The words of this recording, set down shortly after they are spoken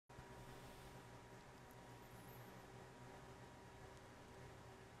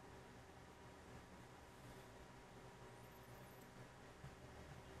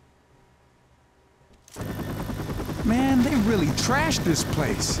Man, they really trashed this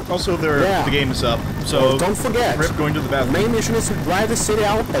place. Also, the game is up, so don't forget, Rip going to the bathroom. The main mission is to drive the city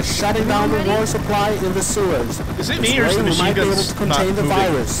out by shutting down the water supply in the sewers. Is it me or is the machine gun to contain the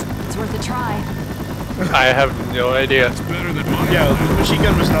virus? It's worth a try. I have no idea. It's better than mine. Yeah, the machine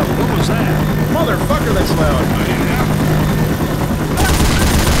gun was not. What was that? Motherfucker, that's loud.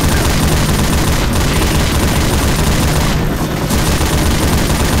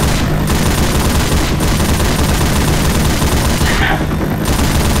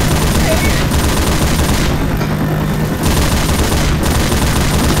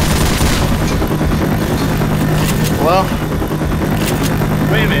 Well,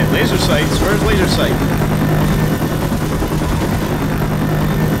 wait a minute, laser sights. Where's laser sight?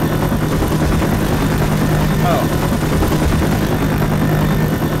 Oh.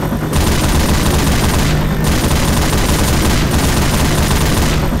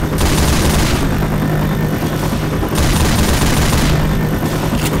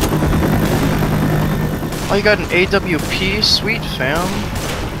 oh, you got an AWP? Sweet, fam.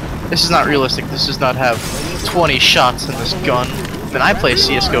 This is not realistic. This does not have 20 shots in this gun. Man, I play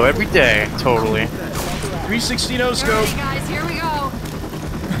CSGO every day. Totally. 360 no scope. Alright, guys, here we go.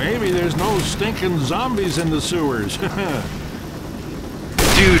 Maybe there's no stinking zombies in the sewers. Dude,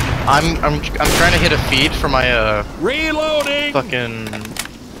 I'm trying to hit a feed for my Reloading. fucking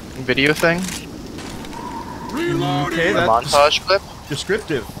video thing. Reloading. Okay, The that's montage clip.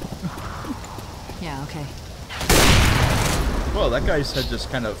 descriptive. Yeah, okay. Well, that guy's head just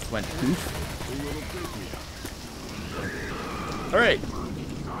kind of went poof. Alright.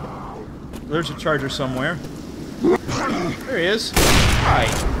 There's a charger somewhere. There he is. Hi.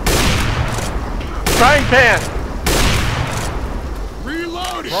 Frying pan!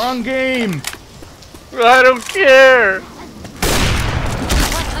 Reloading. Wrong game! I don't care!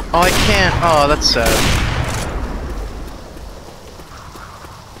 Oh, I can't. Oh, that's sad.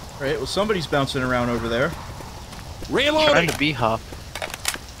 Alright, well somebody's bouncing around over there. Reloading. Trying to b-hop.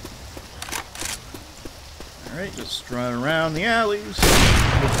 Alright, just running around the alleys.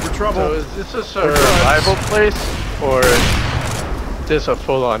 Looking for trouble. So is this a survival place, or is this a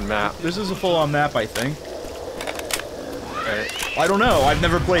full-on map? This is a full-on map, I think. Right. I don't know, I've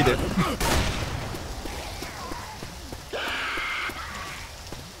never played it.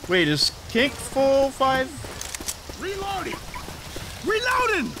 Wait, is Kink full 5? Reloading.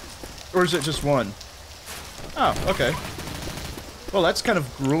 Reloading. Or is it just one? Oh, okay. Well, that's kind of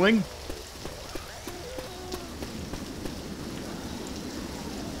grueling.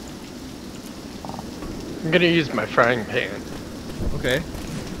 I'm gonna use my frying pan. Okay.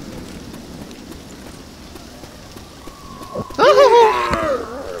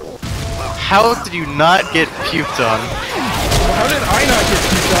 How did you not get puked on? Well, how did I not get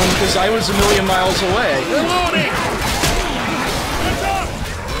puked on? Because I was a million miles away. Reloading.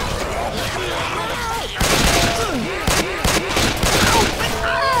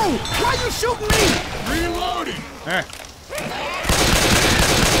 Why are you shooting me? Reloading. Alright.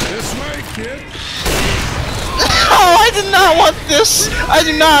 This way, kid. Oh, I did not want this! I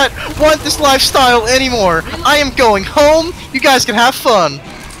do not want this lifestyle anymore! I am going home, you guys can have fun!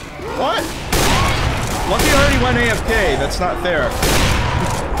 What? Lucky I already went AFK, that's not fair.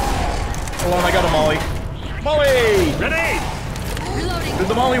 Hold on, I got a molly. Molly! Ready. Reloading. Did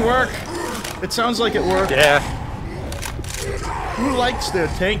the molly work? It sounds like it worked. Yeah. Who likes their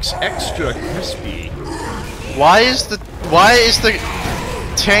tanks extra crispy? Why is the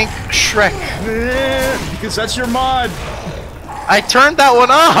tank Shrek? Because that's your mod. I turned that one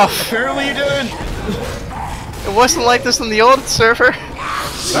off! Apparently you didn't. It wasn't like this on the old server.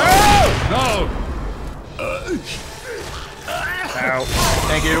 No! Ow.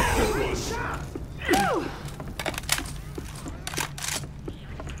 Thank you.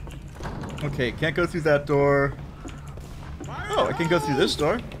 Okay, can't go through that door. Oh, I can go through this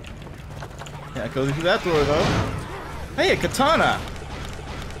door. Can't go through that door, though. Hey, a katana!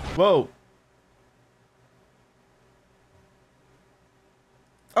 Whoa.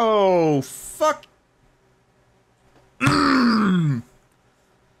 Oh, fuck.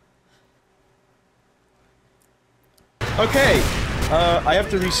 Okay, I have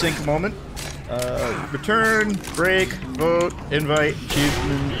to resync a moment. Return, break, vote, invite,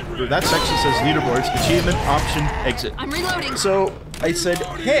 achievement. That section says leaderboards, achievement, option, exit. I'm reloading. So I said,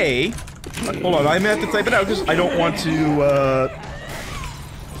 hey, hold on, I'm gonna have to type it out because I don't want to,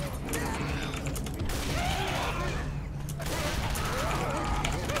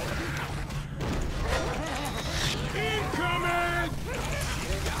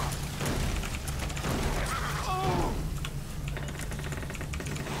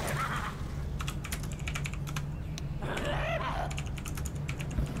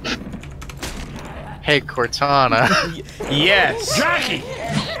 Hey, Cortana. Yes! Jackie!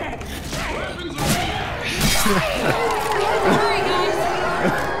 Hurry, guys!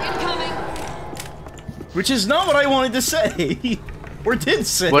 Incoming! Which is not what I wanted to say! Or did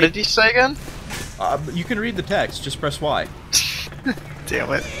say! What did he say again? You can read the text, just press Y.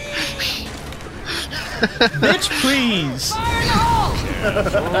 Damn it. Bitch, please! Fire in the hole!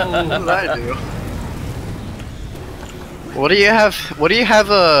 What did I do? What do you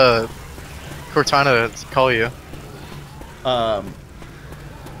have Cortana call you?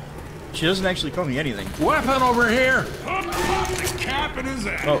 She doesn't actually call me anything. Weapon over here!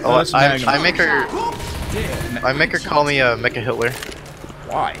 Oh, that's Magnum. I make her call me Mecha Hitler.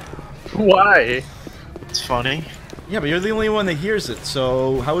 Why? Why? It's funny. Yeah, but you're the only one that hears it,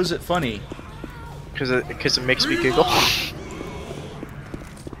 so how is it funny? Cause it makes me giggle.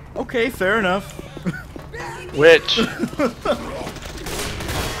 Okay, fair enough. Which?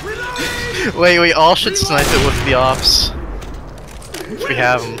 Wait, we all should snipe it with the ops. If we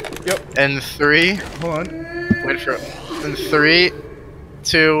have them. Yep. And 3. Hold on. Wait for it. And 3,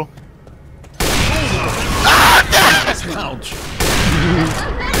 2. Ouch.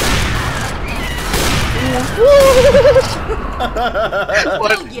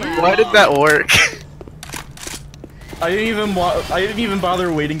 Why did that work? I didn't even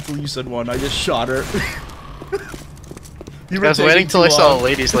bother waiting till you said one. I just shot her. I was waiting till I saw a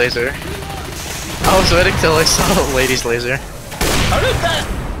lady's laser. I was waiting till I saw a lady's laser. How did that?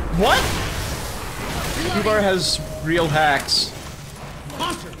 What? FUBAR has real hacks.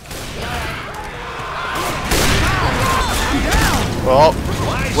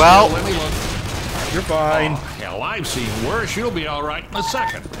 Well, Let me look. You're fine. Hell, I've seen worse. You'll be all right in a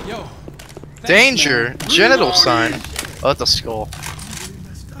second. Yo. danger, genital sign. Oh, that's a skull.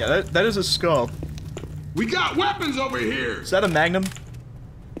 Yeah, that is a skull. We got weapons over here. Is that a Magnum?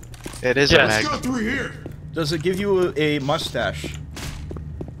 It is Yes. a Let's go Magnum. through here. Does it give you a mustache?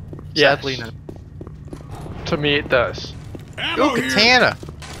 Sadly, no. To me, it does. Ammo Oh, here. katana.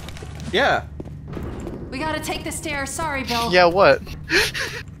 Yeah. We gotta take the stairs. Sorry, Bill. Yeah, what?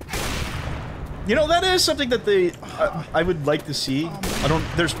 You know, that is something that I would like to see.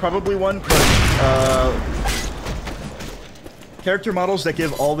 There's probably one, but, character models that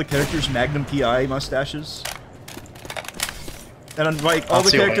give all the characters Magnum PI mustaches. And like, all I'll the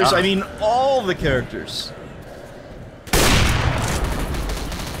see why characters, not. I mean all the characters.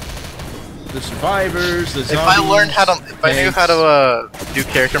 The survivors, the zombies. If I learned how to, if I knew how to do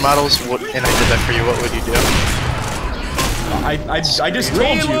character models, and I did that for you, what would you do? I just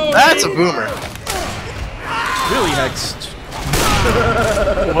told you. That's a boomer. Really, Hex.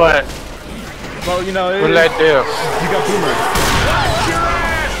 What? Well, you know, What did I do? you got boomer.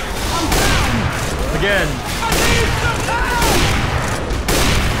 Again.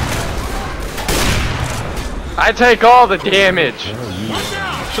 I take all the damage.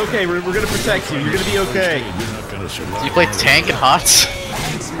 It's okay, we're gonna protect you. You're gonna be okay. You're not gonna survive. Do you play tank and HOTS?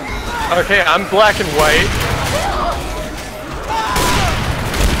 Okay, I'm black and white.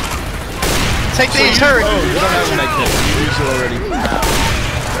 Take the turret. Oh, you don't have a med kit. You used it already.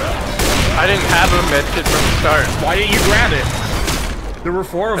 I didn't have a med kit from the start. Why didn't you grab it? There were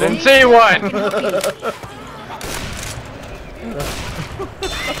 4 of I them. didn't see one.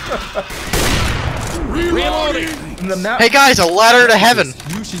 Reloading! The map. Hey guys, a ladder to heaven.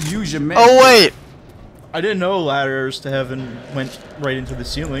 You should use your Oh wait. I didn't know ladders to heaven went right into the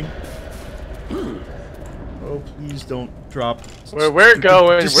ceiling. Oh, please don't drop. Where we're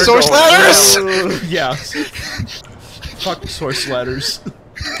going, Just we're source going. ladders! Yeah. Fuck source ladders.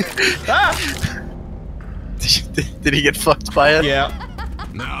 Ah! Did he get fucked by it? Yeah.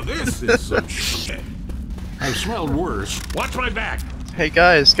 Now this is some shit. I've smelled worse. Watch my back. Hey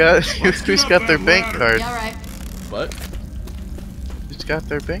guys, who's got their bank card? Yeah, right. What? Who's got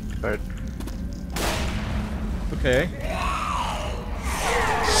their bank card? Okay.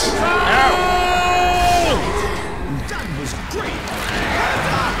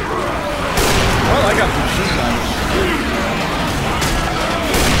 Well, I got this time.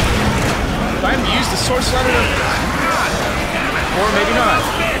 Time to use the source ladder to... Or maybe not.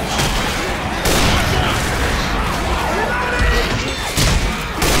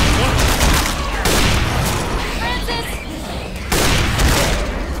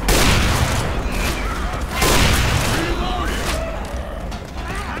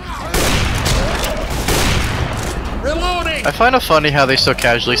 Reloading! I find it funny how they so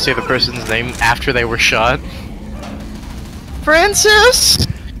casually say the person's name after they were shot. Francis!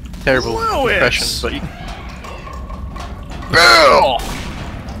 Terrible Lewis! impression, but you... Bill!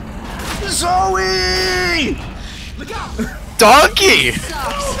 Zoe! Donkey!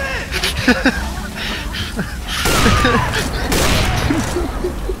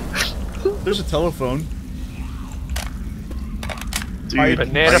 There's a telephone. Dude,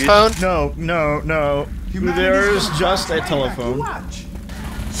 Banana phone? No. There's just a telephone.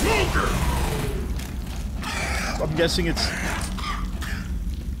 Smoker! I'm guessing it's...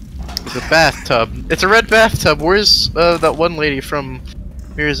 It's a bathtub. It's a red bathtub. Where's that one lady from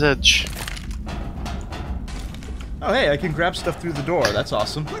Mirror's Edge? Oh hey, I can grab stuff through the door. That's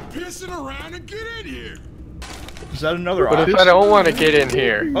awesome. Quit pissing around and get in here! Is that another What option? if I don't want to get in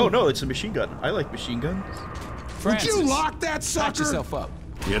here? Oh no, it's a machine gun. I like machine guns. Would you lock that sucker? Patch yourself up.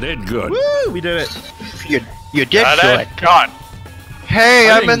 You did good. Woo! We did it. You did Got good. it? God. Hey,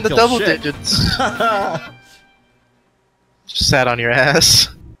 I I'm didn't in the kill double shit. digits. Just sat on your ass.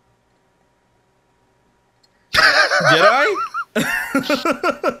 Did I?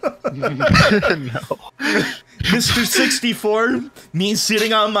 No. Mr. 64, me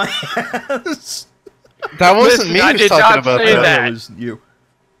sitting on my ass. That wasn't Listen, me I who's did talking not about say that. that. was you.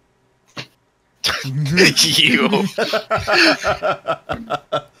 You.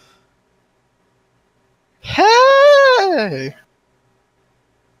 Hey.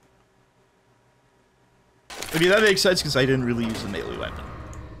 I mean, that makes sense because I didn't really use the melee weapon.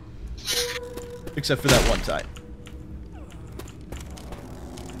 Except for that one time.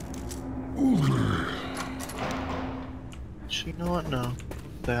 You know what? No.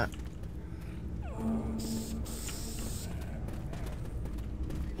 That.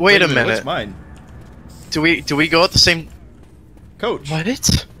 Wait a minute. What's mine? Do we go at the same? Coach. What?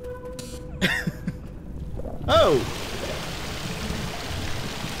 It? Oh!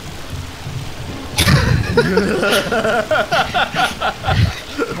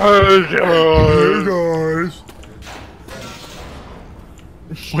 Hey guys!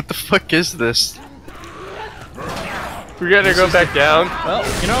 What the fuck is this? We gotta go back down. Well,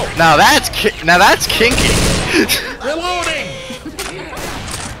 you know. Now that's kinky. Reloading!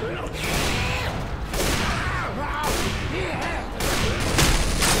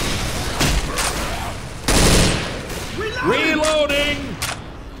 Reloading!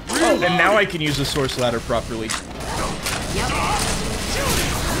 Oh, and now I can use the source ladder properly.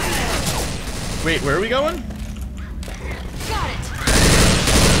 Wait, where are we going? Got it.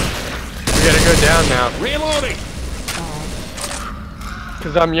 We gotta go down now. Reloading!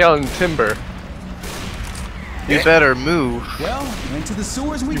 Cause I'm yelling timber. You better move, Well, into the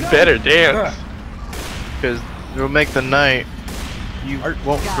sewers we You go. better dance. because it'll make the night. You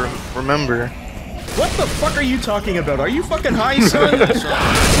won't remember. What the fuck are you talking about? Are you fucking high, son? I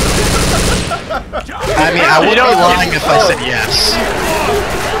mean, I would be lying if I said yes.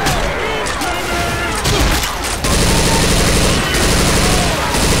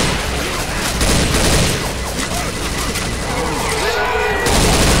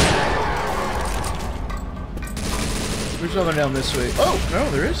 There's nothing down this way. Oh, no,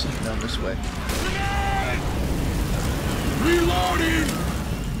 there is something down this way. Reloading!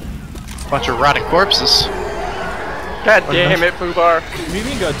 Bunch of rotting corpses. God damn it, FUBAR. What do you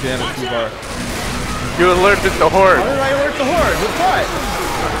mean, goddammit, FUBAR? You alerted the horde. How did I alert the horde? With what?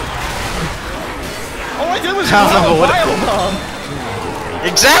 All I did was I don't grab know a what- bile bomb.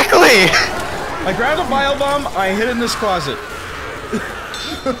 Exactly! I grabbed a bile bomb, I hid in this closet.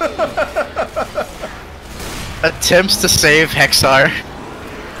 Attempts to save Hexar.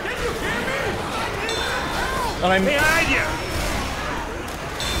 And I'm... Behind you!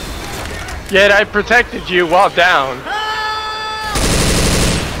 Yet I protected you while down.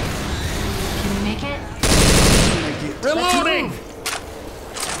 Can you make it? Reloading!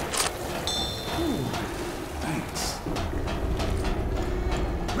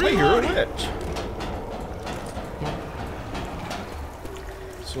 Hey, you're a witch.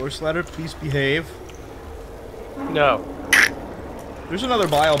 Source ladder, please behave. No. There's another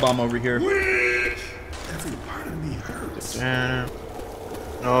bile bomb over here. Every part of me hurts.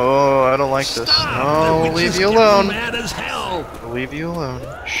 No, I don't like this. No, That witch leave is you getting alone. Mad as hell. I'll leave you alone.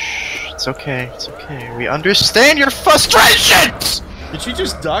 Shh, it's okay, it's okay. We understand your frustrations! Did she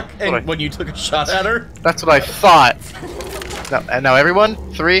just duck and when you took a shot at her? That's what I thought. Now, and now everyone,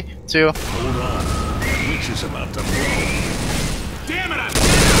 3, 2. Hold on. The witch is about to blow. Damn it!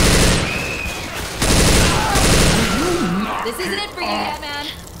 This isn't it for you yet, man.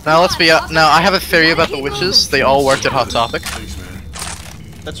 Now let's be now I have a theory about the witches. They all worked at Hot Topic. Thanks,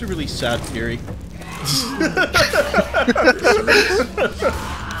 man. That's a really sad theory.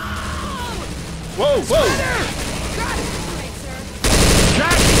 Whoa, whoa!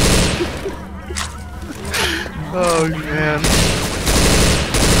 Oh man.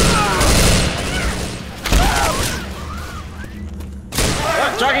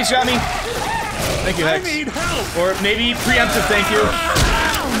 Jockey's got me! Thank you, Hex. I need help. Or maybe preemptive thank you.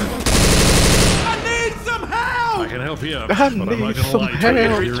 I need some help. I can help you, but I I'm not need gonna some lie to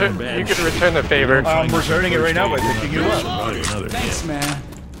help. you. You can return the favor. I'm returning it right now by picking you up. Thanks, man.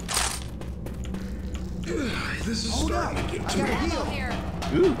 This is starting to get too Here.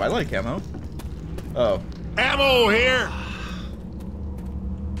 Ooh, I like ammo. Oh. ammo here.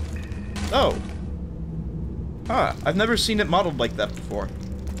 Oh. Huh. I've never seen it modeled like that before.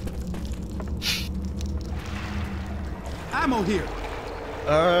 Ammo here.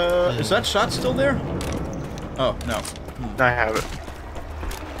 Is that shot still there? Oh, no. I have it.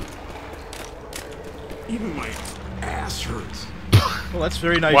 Even my ass hurts. Well, that's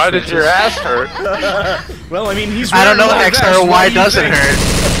very nice. Why did your ass hurt? Well, I mean, he's I don't know, wearing a Hexar, vest. why What do you does it think?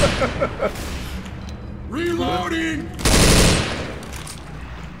 hurt? Reloading.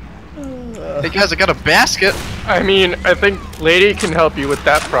 Hey guys, I got a basket. I mean, I think Lady can help you with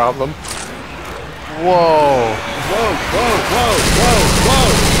that problem. Whoa. Whoa, whoa, whoa, whoa, whoa,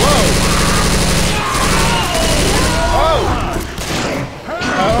 whoa!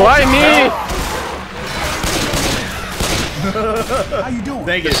 Why me? How you doing?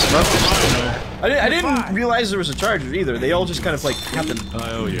 Thank you. I didn't realize there was a charger either. They all just kind of like happened.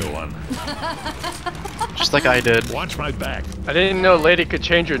 I owe you one. Just like I did. Watch my back. I didn't know Lady could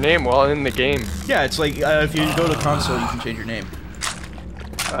change your name while in the game. Yeah, it's like if you go to console, you can change your name.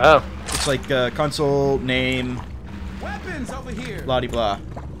 Oh. It's like console name, Weapons over here. blah de blah.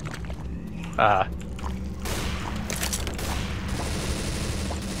 Ah.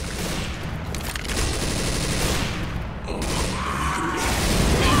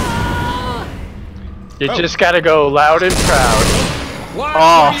 You just gotta go loud and proud. Watch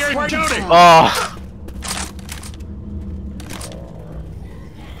Oh. what you're doing. Oh.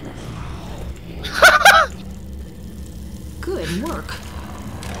 Good work.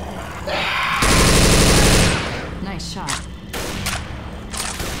 Nice shot.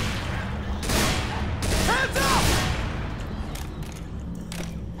 Hands up.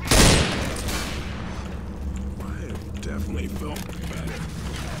 I have definitely felt better.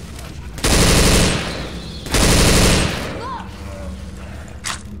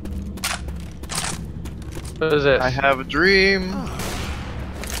 What is this? I have a dream.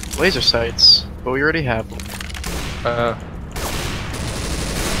 Laser sights, but we already have them.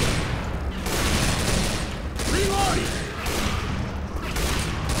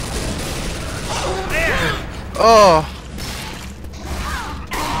 Oh.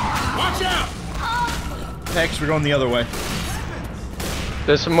 Watch out! Hex, we're going the other way.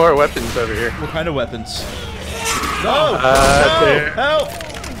 There's some more weapons over here. What kind of weapons? No! there. Help!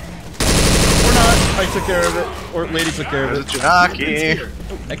 Or not. I took care of it. Or Lady took care of There's a it. Janaki.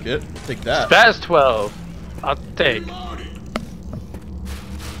 Heck it. Take that. That's 12. I'll take.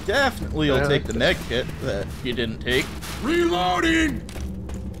 Definitely you'll take the med kit that you didn't take. Reloading!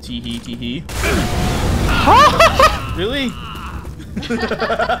 Tee-hee, tee-hee. Really?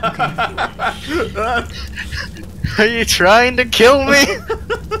 Are you trying to kill me?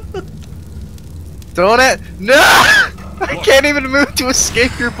 Don't it? No! I can't even move to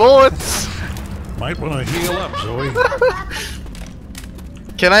escape your bullets. Might want to heal up, Zoe.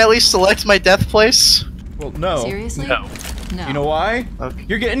 Can I at least select my death place? Well, no. Seriously? No. No. You know why? Okay.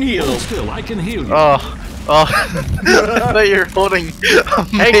 You're getting healed. Still, I can heal you. Oh. I thought you were holding a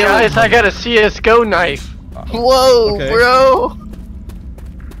Hey melee- guys, I got a CSGO knife. Whoa, Okay. bro!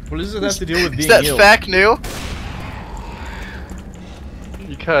 What does it have to do with Is being that healed? fact new?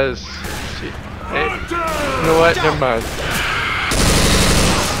 Because. See, hey, you know what? Never mind.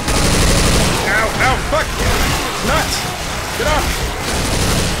 Ow, ow, fuck! Nuts! Get off!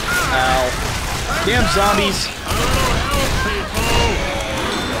 Ow. Damn zombies.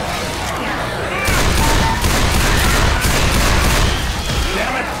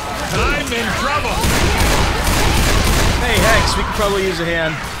 I'm in trouble. Hey, Hex, we could probably use a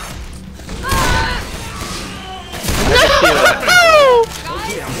hand.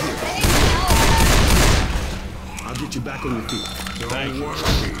 I'll get you back on your feet. Don't worry.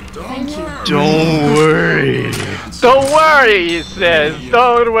 Thank you. Don't worry. Don't worry, he says.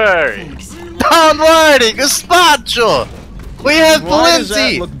 Don't worry. Don't worry, gazpacho! We have Why does that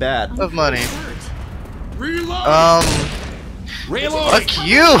plenty look bad? of money. Reload. Reload. Fuck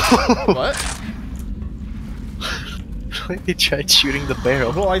you! What? He tried shooting the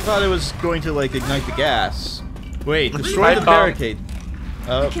barrel. Well, I thought it was going to, like, ignite the gas. Wait, destroy Right the bomb. barricade.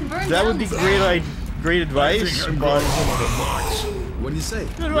 can burn That down would be this great advice, but What do you say?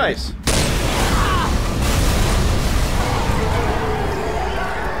 good advice.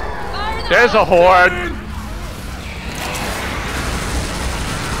 There's a horde.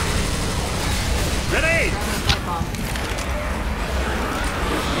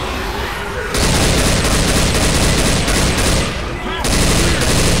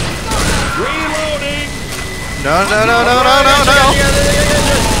 No, no, no, no, no, no,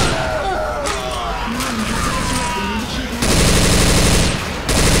 no!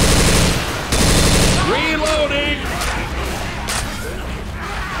 Reloading!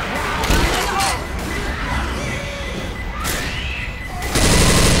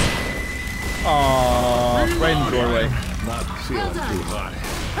 Aww, right in the doorway. Not feeling too hot.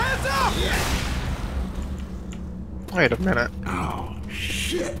 Wait a minute. Oh,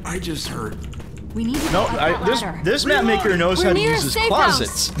 shit. I just heard. We need to No, get up that ladder. this map maker knows We're how to near use his safe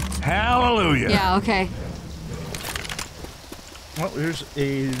closets. Hallelujah. Yeah, okay. Well, there's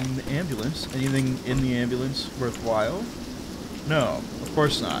an ambulance. Anything in the ambulance worthwhile? No, of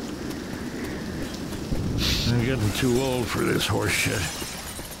course not. I'm getting too old for this horse shit.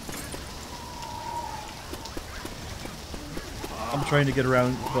 I'm trying to get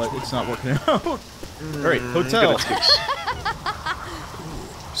around, but it's not working out. Alright, hotel.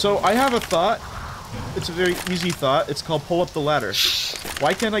 So, I have a thought. It's a very easy thought. It's called pull up the ladder.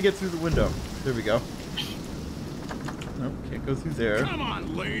 Why can't I get through the window? There we go. Nope, can't go through there. Come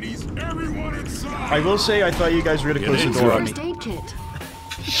on, ladies. Everyone inside. I will say I thought you guys were gonna close the door on me. First aid kit.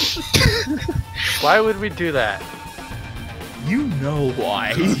 Why would we do that? You know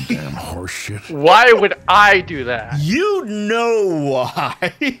why. Damn horse shit. Why would I do that? You know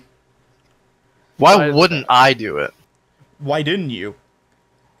why. Why wouldn't I do it? Why didn't you?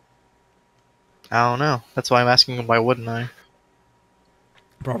 I don't know. That's why I'm asking him why wouldn't I?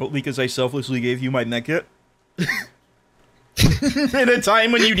 Probably because I selflessly gave you my med kit. In a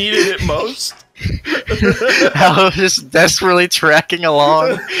time when you needed it most. I was just desperately tracking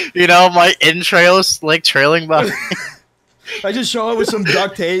along. You know, my entrails like trailing behind. I just show up with some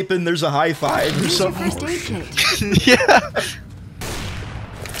duct tape and there's a high five or Here's your something. first aid kit. Yeah.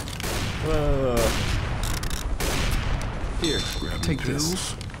 Here, take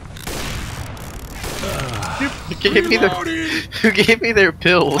this. Who gave me their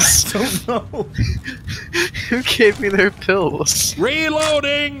pills? Don't know. Who gave me their pills?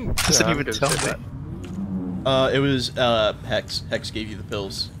 Reloading! Doesn't even tell me. It was Hex. Hex gave you the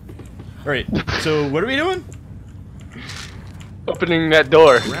pills. Alright, so what are we doing? Opening that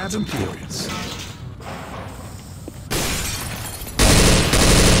door. Grab some periods.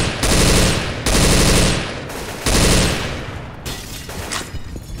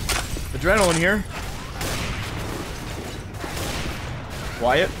 Adrenaline here.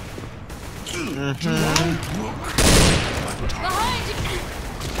 Wyatt. Behind you.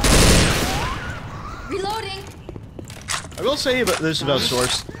 Reloading. I will say about this about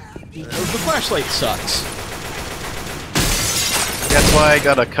Source. The flashlight sucks. That's why I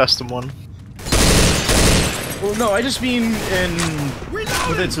got a custom one. Well, no, I just mean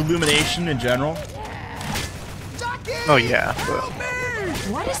with its illumination in general. Oh yeah. But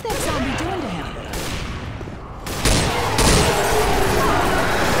What is that zombie doing to him?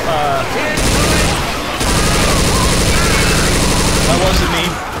 That wasn't me.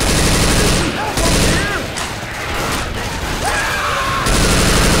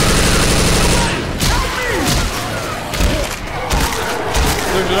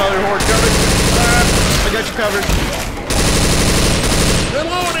 There's another horde coming. I got you covered.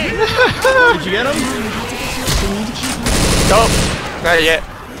 Did you get him? Nope. Not yet.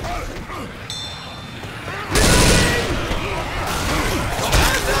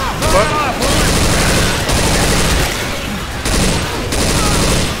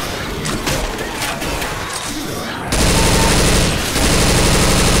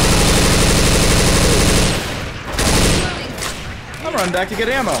 I'm running back to get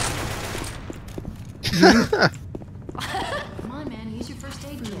ammo. Come on, man. Use your first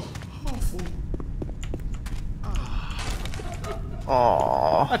aid kit.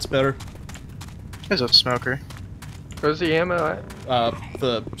 aww. That's better. There's a smoker. Where's the ammo at?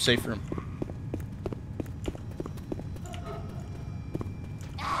 The safe room.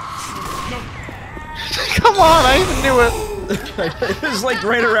 Come on, I even knew it. It was like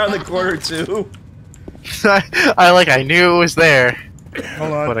right around the corner too. I knew it was there.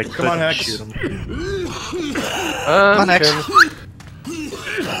 Hold on. But I Come on, couldn't Hex. shoot him. Come on, Hex.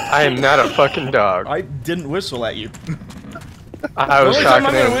 I am not a fucking dog. I didn't whistle at you. I The was only time I'm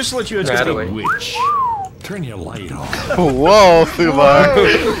talking gonna to whistle at you is gonna be Natalie. Witch. Turn your light off. Whoa, FUBAR.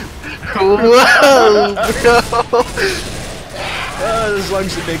 Whoa, bro. as long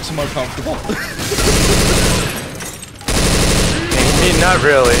as it makes him uncomfortable. I mean, not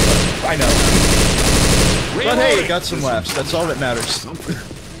really. I know. But hey, it got some laughs. That's all that matters.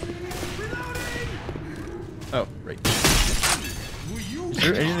 Oh, right. Is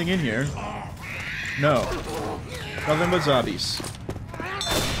there anything in here? No. Nothing but zombies.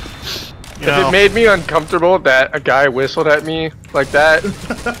 If it made me uncomfortable that a guy whistled at me like that,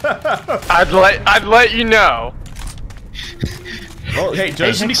 I'd let you know. Well, hey,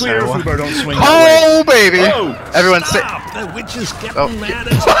 just to be clear, Hexar, FUBAR don't swing that Oh, baby! Oh. Everyone say. The witch is getting Oh. mad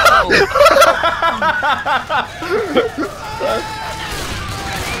as hell.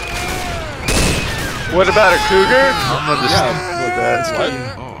 What about a cougar? I'm understand what that's like.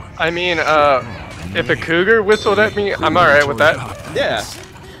 I mean, if a cougar whistled at me, I'm alright with that. Yeah.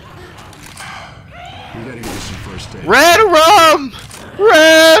 We gotta get you some first aid. Red rum!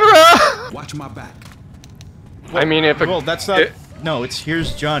 Red rum! Watch my back. I mean, if a Well, that's not. No, it's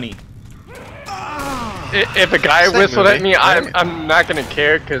here's Johnny. if a guy Same whistled at movie. me, I'm not gonna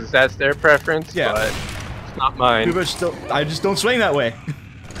care because that's their preference. Yeah. But it's not mine. FUBAR still. I just don't swing that way.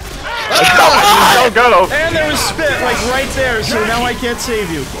 Don't go. And there was spit like right there, so now I can't save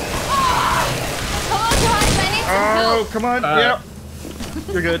you. Come on, guys, I need some Oh, help. come on. Yep.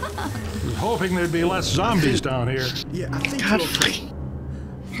 You're good. Was hoping there'd be less zombies down here. Yeah, I think you're okay.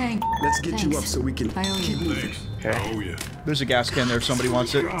 Hank, Let's get you thanks. up so we can I owe you. keep moving. Oh, yeah. There's a gas can there. Somebody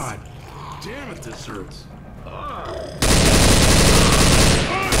wants it. God damn it, this hurts.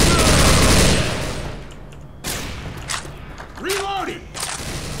 Reloading!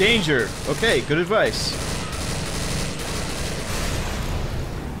 Danger. Okay, good advice.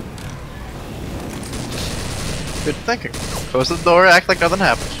 Good thinking. Close the door, act like nothing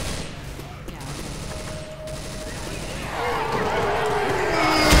happened.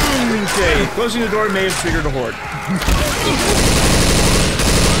 Okay, closing the door may have triggered a horde.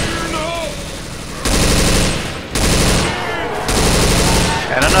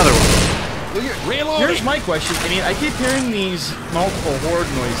 And another one. Here's my question. I mean, I keep hearing these multiple horde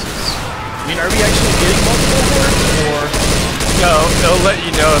noises. I mean, are we actually getting multiple hordes, or No, it'll let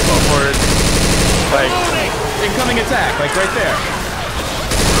you know if a horde, like, incoming attack, like right there?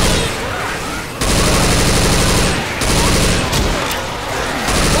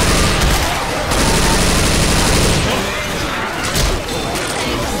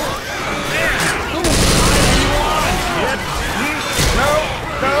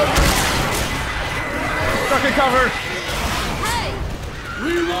 Stuck in cover.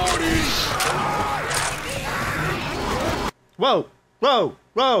 Whoa! Whoa!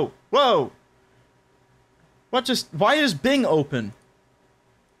 Whoa! Whoa! What just? Why is Bing open?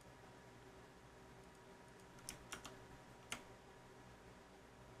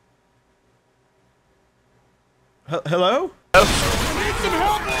 Hello?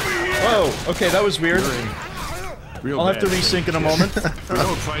 Whoa! Okay, that was weird. Real I'll have to bad. resync in a moment. If we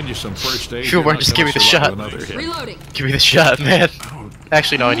don't find you some first aid, FUBAR, you're not just gonna give me the survive shot. another hit. Reloading. Give me the shot, man.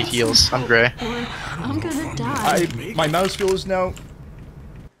 Actually, no, I need heals. I'm gray. I'm gonna die. My mouse wheel is now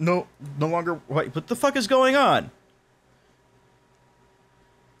no longer. What the fuck is going on?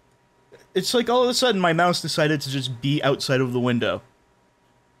 It's like all of a sudden my mouse decided to just be outside of the window.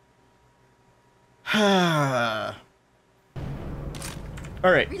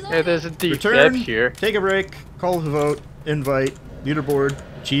 Alright. hey, there's a deep Return, depth here. take a break, call the vote, invite, leaderboard,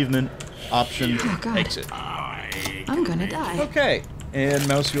 achievement, option, Oh, God. exit. I'm gonna die. Okay. And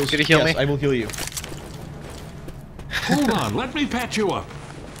mouse wheels. Could you heal yes, me? I will heal you. Hold on, let me patch you up.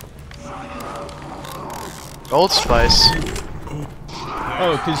 Old Spice.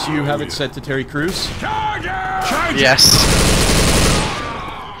 Oh, because you have it set to Terry Crews? Yes.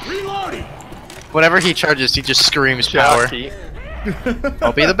 Reloading! Whenever he charges, he just screams power. Jockey.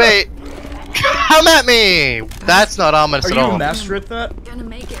 I'll be the bait. Come at me! That's not ominous Are at you all. a master at that? Gonna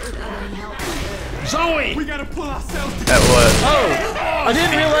make it without any help. Zoe! We gotta pull ourselves together. At what? Oh! I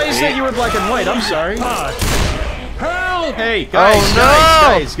didn't realize that you were black and white. I'm sorry. Help! Hey, guys, Oh, no!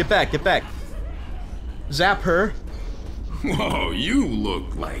 guys, get back, get back. Zap her. Whoa, you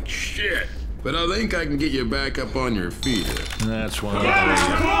look like shit. But I think I can get you back up on your feet. That's one of the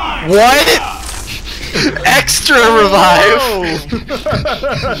What? Extra revive!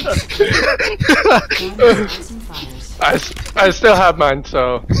 Some fires. I still have mine,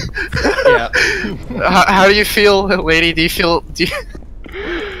 so. Yeah. How do you feel, lady? Do you feel?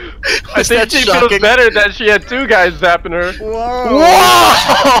 I think she feels better that she had two guys zapping her.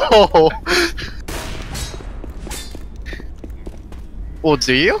 Whoa! Well,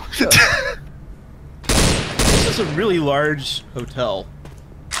 do you? This is a really large hotel.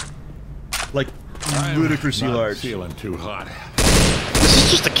 Like, ludicrously not large. feeling too hot. This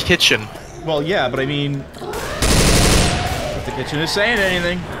is just a kitchen. Well, yeah, but I mean... If the kitchen is saying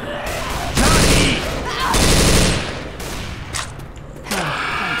anything...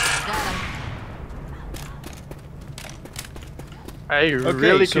 I Okay,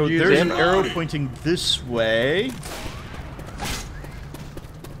 really so could use there's an it. arrow pointing this way.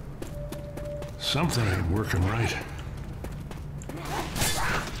 Something ain't working right.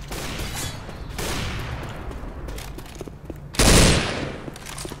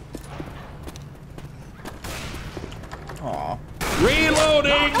 Aw.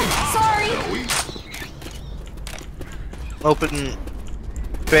 Reloading! Sorry. Open.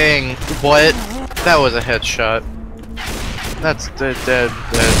 Bang. What? That was a headshot. That's dead.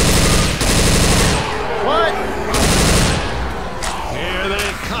 What? Here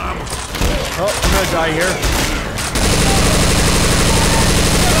they come. Oh, I'm gonna die here.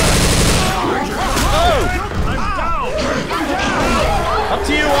 Oh! Up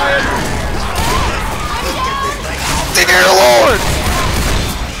to you, Wyatt. Dear Lord!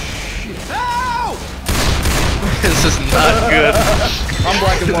 This is not good. I'm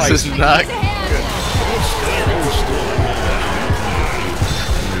black and white. This is not good.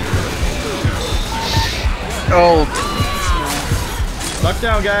 Oh. Duck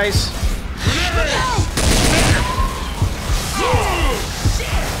down, guys.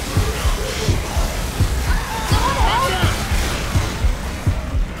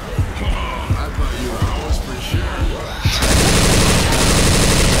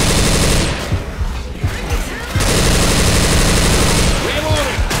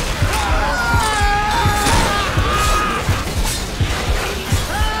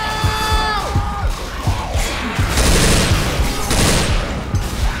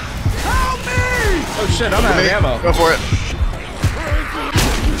 Oh shit, I'm out of ammo. Go for it.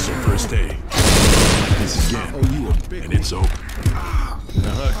 Here's some first aid. This again. Oh, you a big and it's over.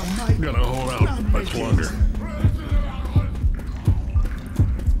 I'm gonna hold out much longer.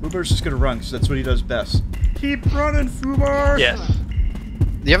 FUBAR's just gonna run, because that's what he does best. Keep running, FUBAR! Yes.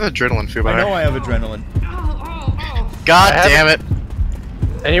 You have adrenaline, FUBAR. I know I have adrenaline. God damn it.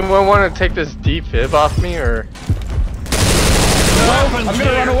 Anyone want to take this defib off me, or? No, I'm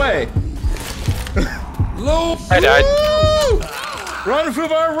gonna run away. Low. I died. Run,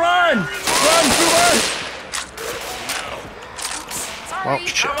 FUBAR, run! Run, FUBAR! Oh,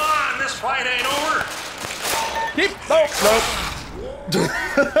 shit. Come on, this fight ain't over. Keep. Nope.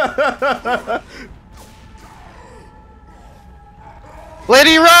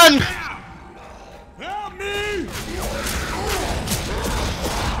 Lady, run! Help me!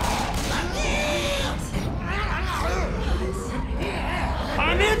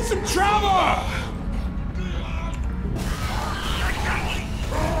 I'm in some trouble!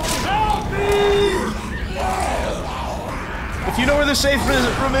 Help me! If you know where the safe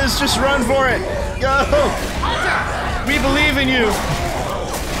room is, just run for it. Go! We believe in you.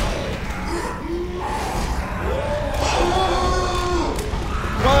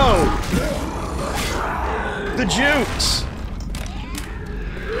 Whoa! The jukes!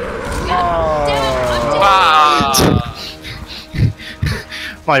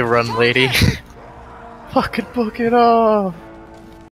 My run, lady. Fucking book it off.